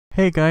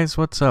Hey guys,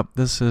 what's up?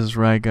 This is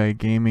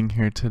RyGuyGaming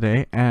here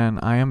today, and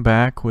I am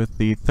back with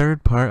the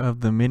third part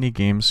of the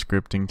Minigames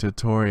scripting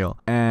tutorial.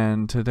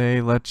 And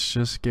today, let's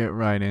just get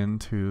right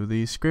into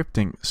the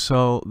scripting.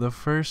 So, the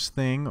first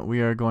thing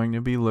we are going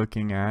to be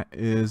looking at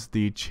is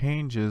the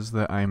changes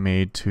that I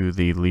made to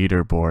the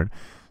leaderboard.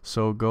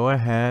 So go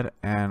ahead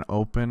and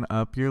open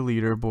up your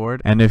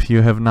leaderboard, and if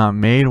you have not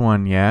made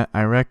one yet,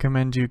 I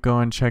recommend you go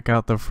and check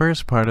out the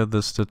first part of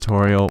this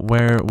tutorial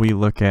where we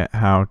look at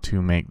how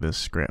to make this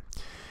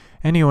script.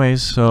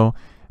 Anyways, so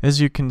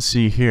as you can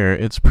see here,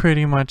 it's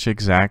pretty much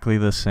exactly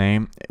the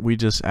same. We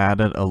just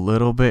added a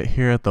little bit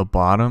here at the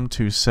bottom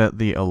to set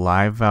the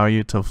alive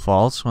value to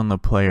false when the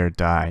player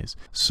dies.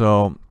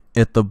 So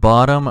at the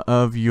bottom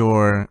of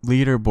your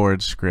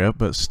leaderboard script,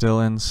 but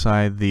still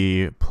inside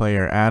the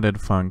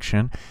player.Added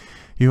function,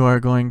 you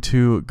are going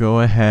to go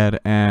ahead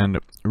and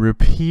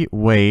repeat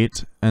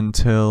wait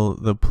until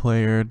the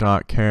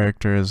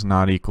player.Character is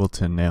not equal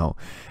to nil.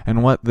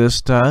 And what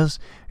this does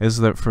is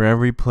that for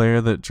every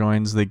player that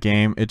joins the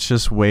game, it's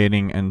just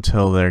waiting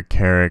until their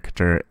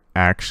character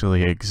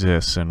actually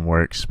exists in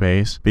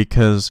Workspace.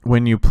 Because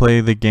when you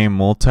play the game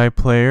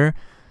multiplayer,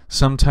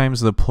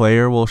 sometimes the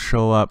player will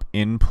show up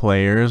in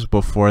players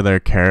before their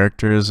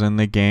character is in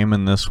the game,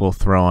 and this will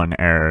throw an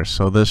error.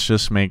 So this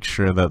just makes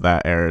sure that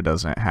that error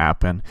doesn't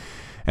happen.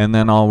 And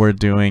then all we're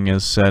doing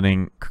is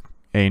setting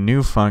a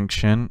new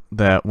function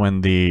that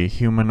when the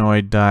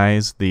humanoid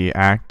dies, the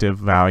active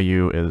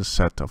value is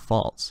set to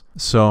false.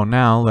 So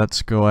now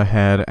let's go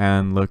ahead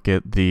and look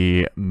at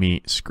the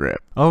meat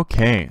script.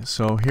 Okay,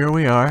 so here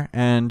we are,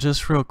 and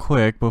just real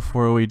quick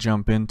before we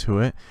jump into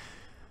it,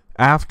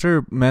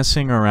 after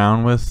messing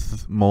around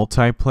with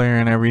multiplayer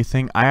and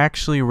everything, I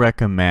actually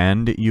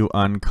recommend you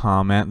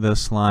uncomment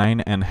this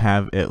line and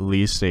have at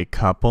least a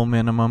couple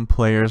minimum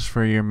players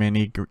for your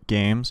mini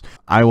games.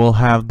 I will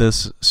have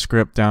this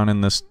script down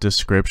in this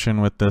description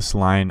with this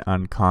line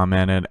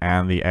uncommented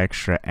and the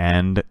extra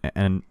end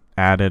and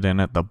added in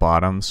at the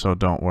bottom, so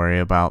don't worry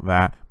about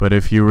that. But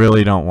if you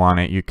really don't want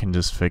it, you can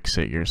just fix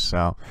it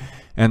yourself.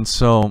 And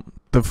so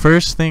the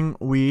first thing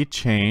we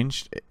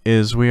changed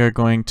is we are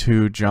going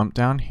to jump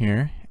down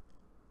here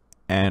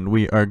and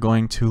we are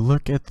going to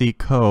look at the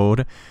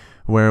code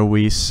where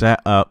we set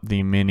up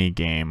the mini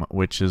game,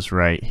 which is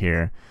right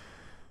here.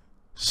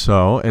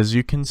 So as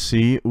you can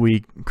see,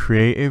 we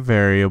create a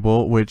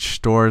variable which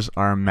stores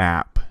our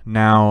map.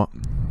 Now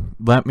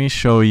let me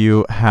show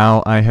you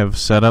how I have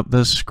set up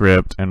this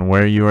script and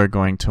where you are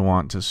going to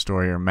want to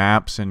store your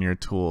maps and your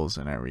tools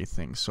and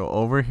everything. So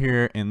over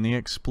here in the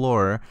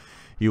Explorer,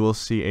 you will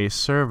see a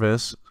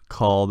service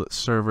called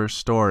server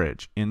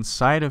storage.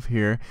 Inside of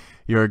here,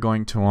 you are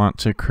going to want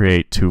to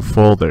create two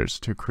folders.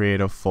 To create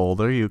a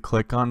folder, you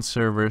click on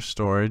server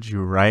storage,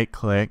 you right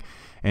click,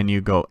 and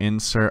you go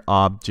insert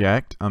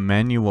object. A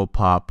menu will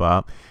pop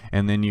up,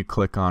 and then you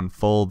click on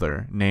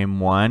folder. Name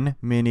one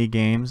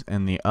minigames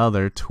and the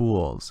other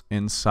tools.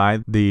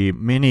 Inside the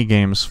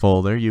minigames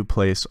folder, you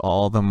place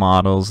all the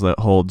models that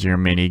hold your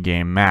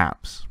minigame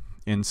maps.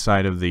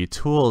 Inside of the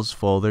tools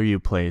folder, you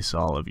place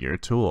all of your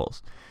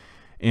tools.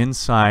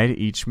 Inside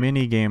each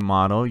minigame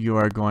model, you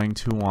are going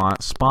to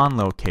want spawn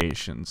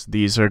locations.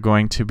 These are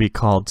going to be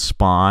called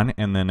spawn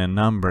and then a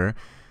number,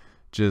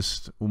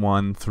 just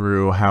 1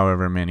 through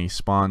however many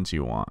spawns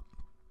you want.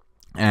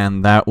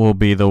 And that will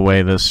be the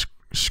way this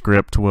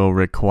script will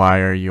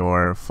require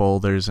your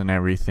folders and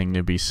everything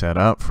to be set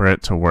up for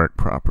it to work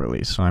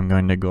properly. So I'm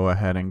going to go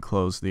ahead and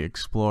close the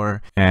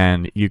Explorer,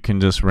 and you can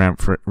just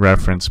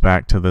reference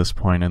back to this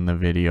point in the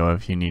video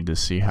if you need to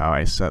see how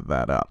I set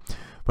that up.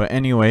 But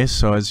anyway,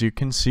 so as you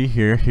can see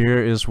here,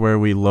 here is where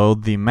we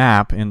load the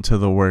map into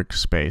the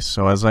workspace.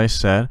 So as I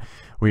said,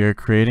 we are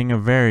creating a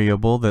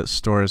variable that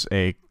stores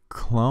a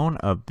clone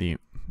of the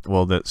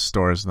that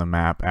stores the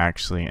map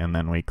actually, and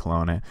then we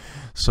clone it.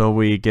 So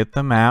we get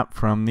the map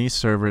from the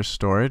server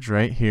storage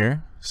right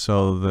here.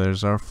 So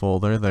there's our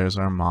folder, there's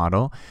our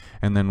model,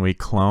 and then we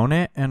clone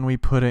it and we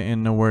put it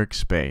in the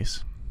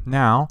workspace.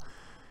 Now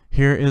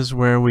here is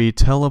where we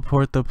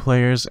teleport the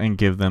players and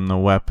give them the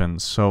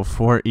weapons. So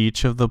for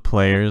each of the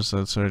players,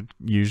 that's our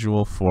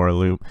usual for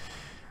loop,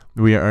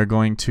 we are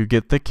going to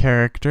get the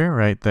character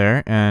right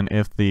there, and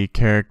if the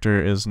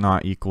character is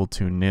not equal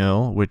to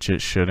nil, which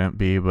it shouldn't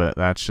be, but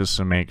that's just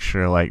to make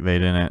sure like they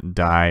didn't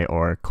die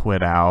or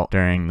quit out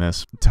during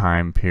this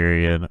time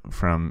period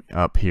from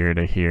up here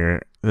to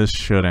here. This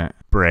shouldn't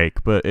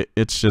break, but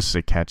it's just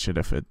to catch it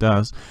if it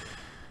does.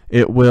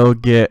 It will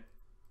get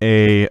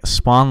a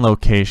spawn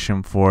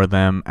location for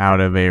them out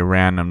of a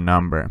random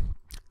number.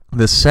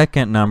 The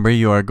second number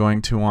you are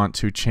going to want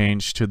to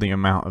change to the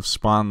amount of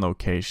spawn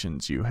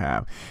locations you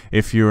have.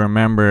 If you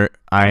remember,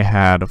 I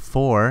had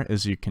 4,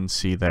 as you can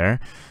see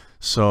there,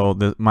 so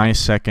my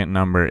second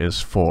number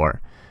is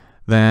 4.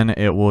 Then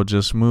it will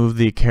just move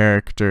the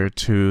character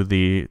to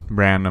the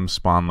random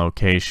spawn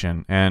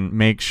location, and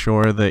make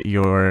sure that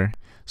your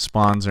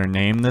spawns are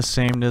named the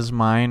same as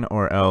mine,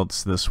 or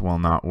else this will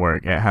not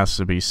work. It has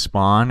to be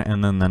spawn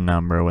and then the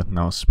number with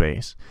no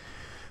space.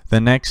 The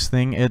next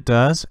thing it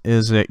does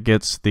is it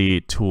gets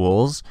the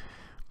tools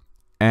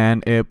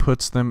and it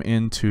puts them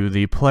into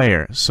the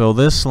player. So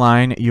this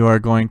line you are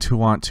going to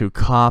want to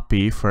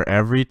copy for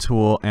every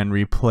tool and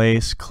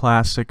replace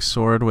classic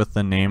sword with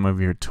the name of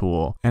your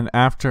tool. And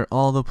after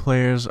all the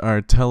players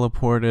are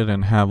teleported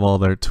and have all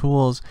their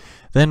tools,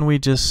 then we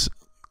just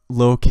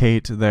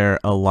locate their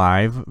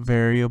alive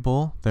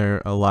variable,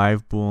 their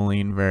alive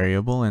boolean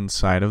variable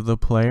inside of the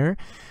player,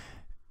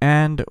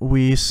 and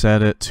we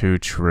set it to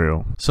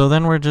true. So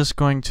then we're just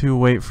going to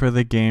wait for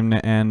the game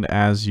to end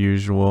as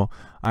usual.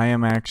 I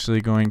am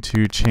actually going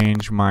to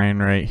change mine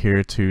right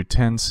here to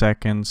 10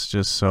 seconds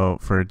just so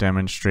for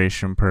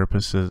demonstration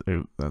purposes.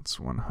 Ooh, that's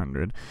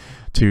 100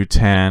 to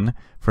 10.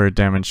 For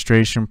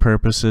demonstration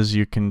purposes,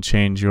 you can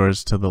change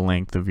yours to the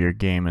length of your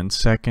game in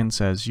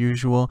seconds as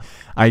usual.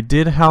 I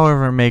did,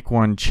 however, make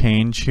one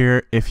change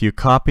here. If you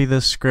copy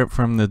this script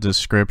from the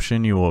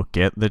description, you will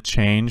get the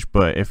change,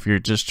 but if you're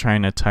just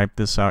trying to type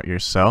this out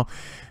yourself,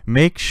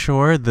 make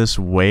sure this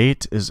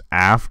wait is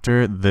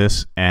after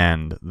this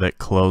end that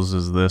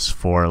closes this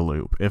for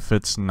loop. If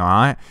it's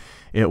not,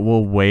 it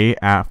will wait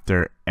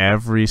after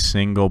every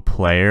single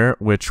player,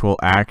 which will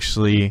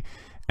actually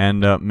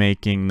end up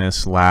making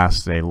this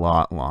last a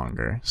lot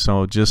longer.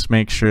 So just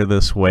make sure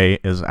this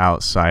wait is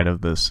outside of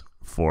this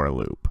for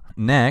loop.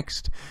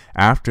 Next,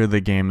 after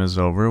the game is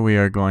over, we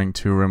are going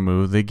to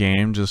remove the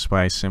game just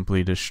by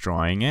simply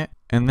destroying it.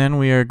 And then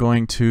we are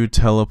going to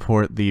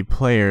teleport the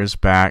players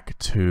back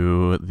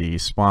to the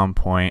spawn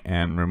point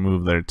and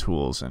remove their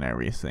tools and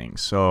everything.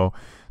 So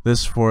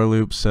this for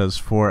loop says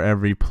for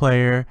every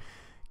player,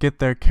 get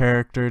their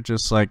character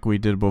just like we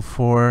did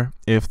before.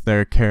 If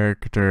their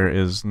character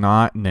is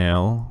not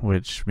nil,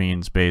 which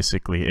means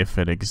basically if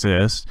it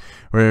exists,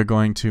 we're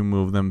going to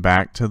move them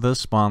back to the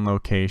spawn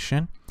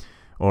location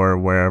or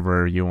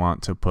wherever you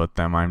want to put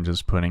them. I'm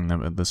just putting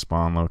them at the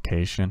spawn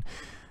location.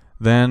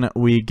 Then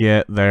we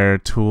get their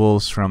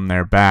tools from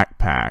their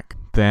backpack.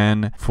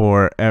 Then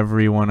for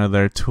every one of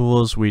their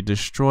tools, we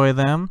destroy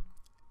them.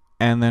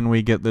 And then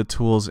we get the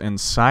tools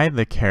inside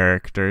the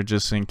character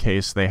just in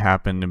case they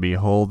happen to be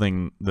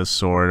holding the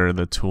sword or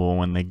the tool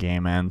when the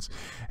game ends.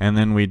 And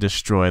then we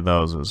destroy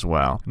those as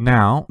well.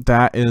 Now,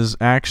 that is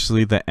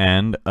actually the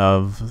end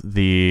of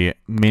the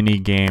mini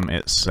game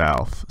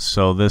itself.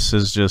 So this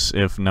is just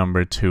if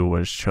number 2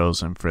 was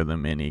chosen for the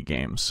mini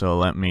game. So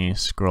let me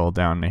scroll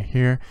down to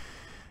here.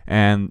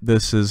 And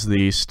this is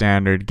the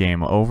standard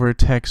game over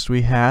text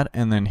we had,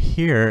 and then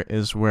here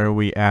is where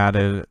we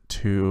added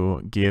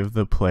to give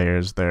the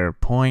players their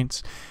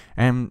points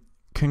and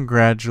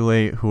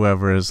congratulate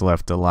whoever is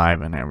left alive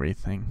and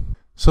everything.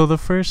 So the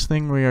first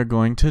thing we are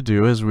going to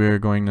do is we are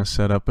going to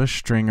set up a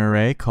string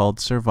array called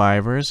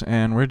survivors,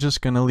 and we're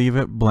just going to leave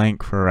it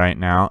blank for right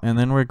now, and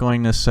then we're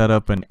going to set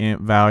up an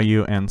int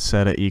value and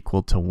set it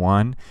equal to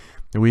 1.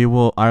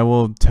 I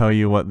will tell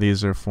you what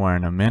these are for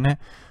in a minute.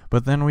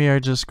 But then we are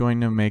just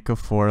going to make a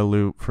for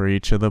loop for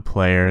each of the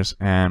players,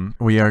 and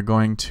we are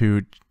going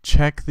to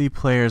check the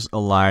player's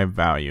alive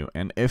value.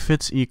 And if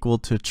it's equal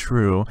to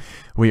true,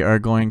 we are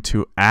going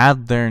to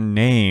add their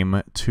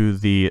name to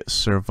the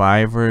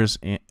survivors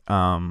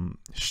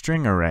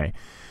string array.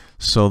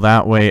 So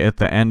that way at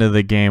the end of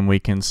the game we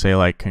can say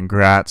like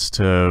congrats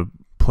to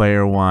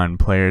player 1,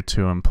 player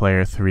 2, and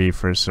player 3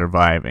 for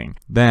surviving.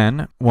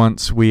 Then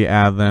once we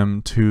add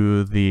them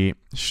to the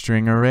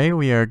string array,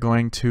 we are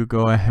going to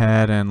go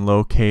ahead and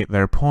locate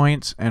their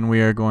points, and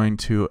we are going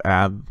to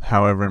add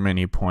however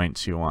many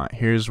points you want.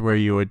 Here's where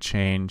you would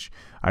change,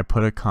 I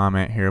put a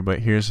comment here, but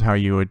here's how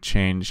you would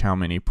change how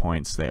many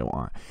points they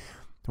want.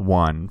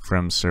 1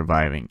 from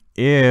surviving.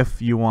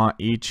 If you want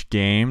each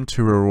game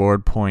to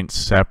reward points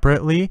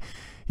separately,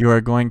 you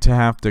are going to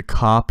have to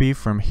copy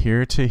from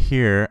here to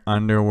here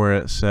under where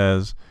it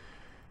says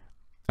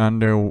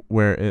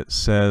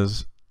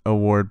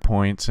award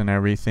points and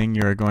everything.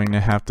 You are going to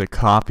have to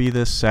copy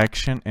this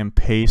section and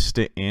paste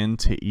it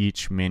into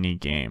each mini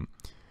game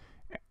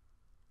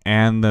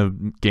and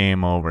the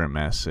game over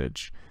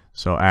message.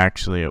 So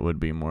actually it would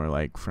be more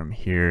like from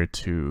here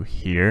to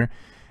here,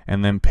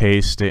 and then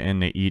paste it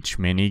into each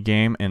mini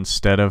game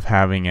instead of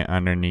having it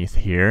underneath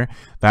here.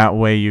 That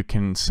way you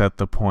can set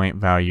the point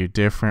value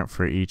different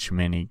for each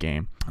mini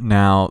game.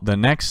 Now the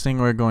next thing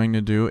we're going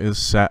to do is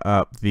set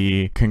up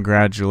the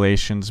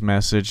congratulations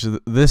message.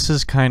 This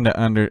is kind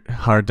of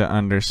hard to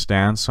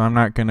understand, so I'm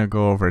not going to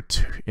go over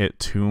it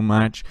too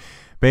much.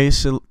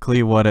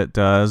 Basically what it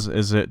does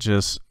is it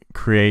just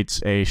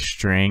creates a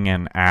string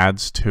and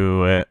adds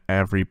to it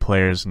every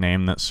player's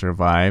name that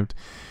survived.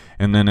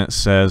 And then it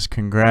says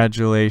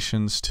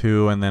congratulations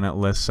to, and then it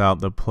lists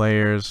out the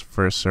players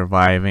for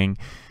surviving.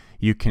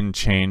 You can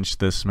change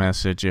this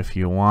message if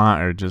you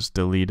want, or just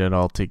delete it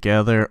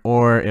altogether.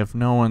 Or if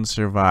no one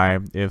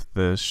survived, if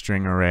the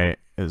string array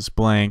is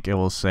blank, it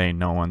will say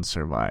no one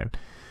survived.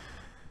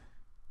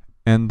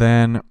 And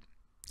then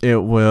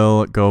it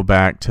will go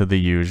back to the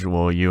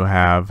usual. You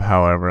have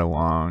however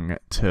long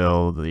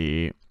till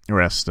the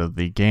rest of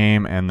the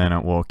game, and then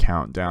it will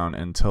count down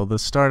until the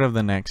start of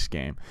the next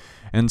game.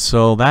 And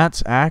so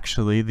that's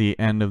actually the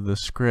end of the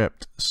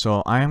script.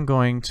 So I am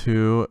going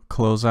to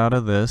close out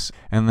of this,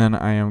 and then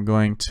I am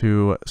going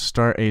to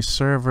start a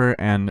server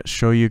and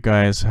show you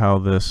guys how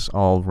this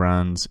all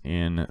runs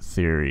in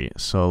theory.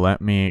 So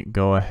let me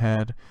go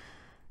ahead,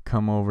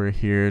 come over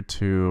here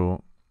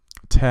to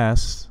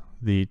test,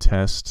 the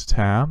test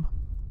tab,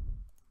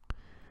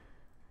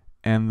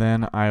 and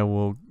then I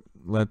will,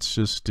 let's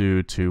just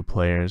do 2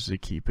 players to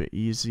keep it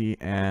easy,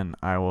 and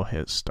I will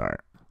hit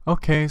start.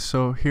 Okay,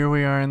 so here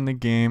we are in the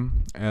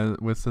game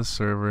with the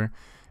server,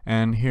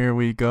 and here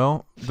we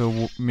go,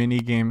 the mini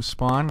game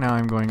spawn. Now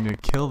I'm going to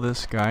kill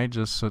this guy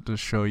just so to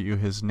show you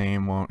his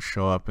name won't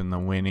show up in the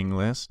winning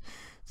list.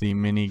 The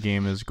mini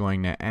game is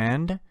going to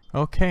end.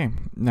 Okay,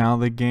 now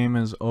the game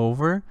is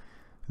over.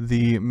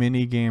 The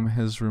mini game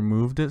has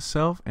removed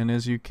itself, and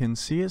as you can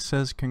see, it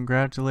says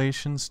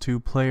congratulations to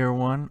player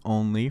 1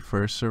 only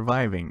for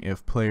surviving.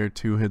 If player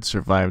 2 had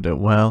survived it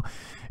well,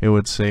 it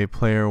would say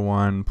player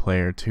 1,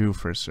 player 2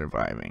 for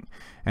surviving.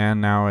 And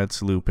now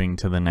it's looping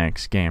to the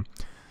next game.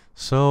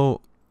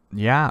 So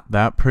yeah,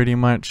 that pretty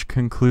much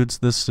concludes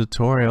this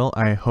tutorial.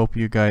 I hope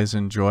you guys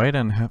enjoyed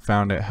and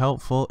found it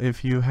helpful.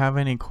 If you have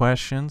any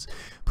questions,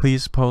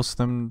 please post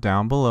them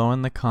down below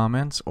in the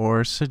comments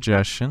or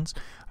suggestions.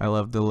 I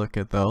love to look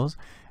at those.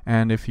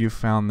 And if you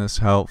found this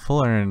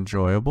helpful or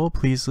enjoyable,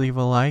 please leave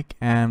a like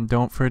and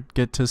don't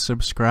forget to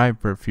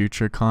subscribe for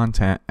future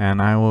content.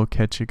 And I will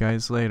catch you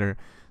guys later.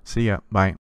 See ya. Bye.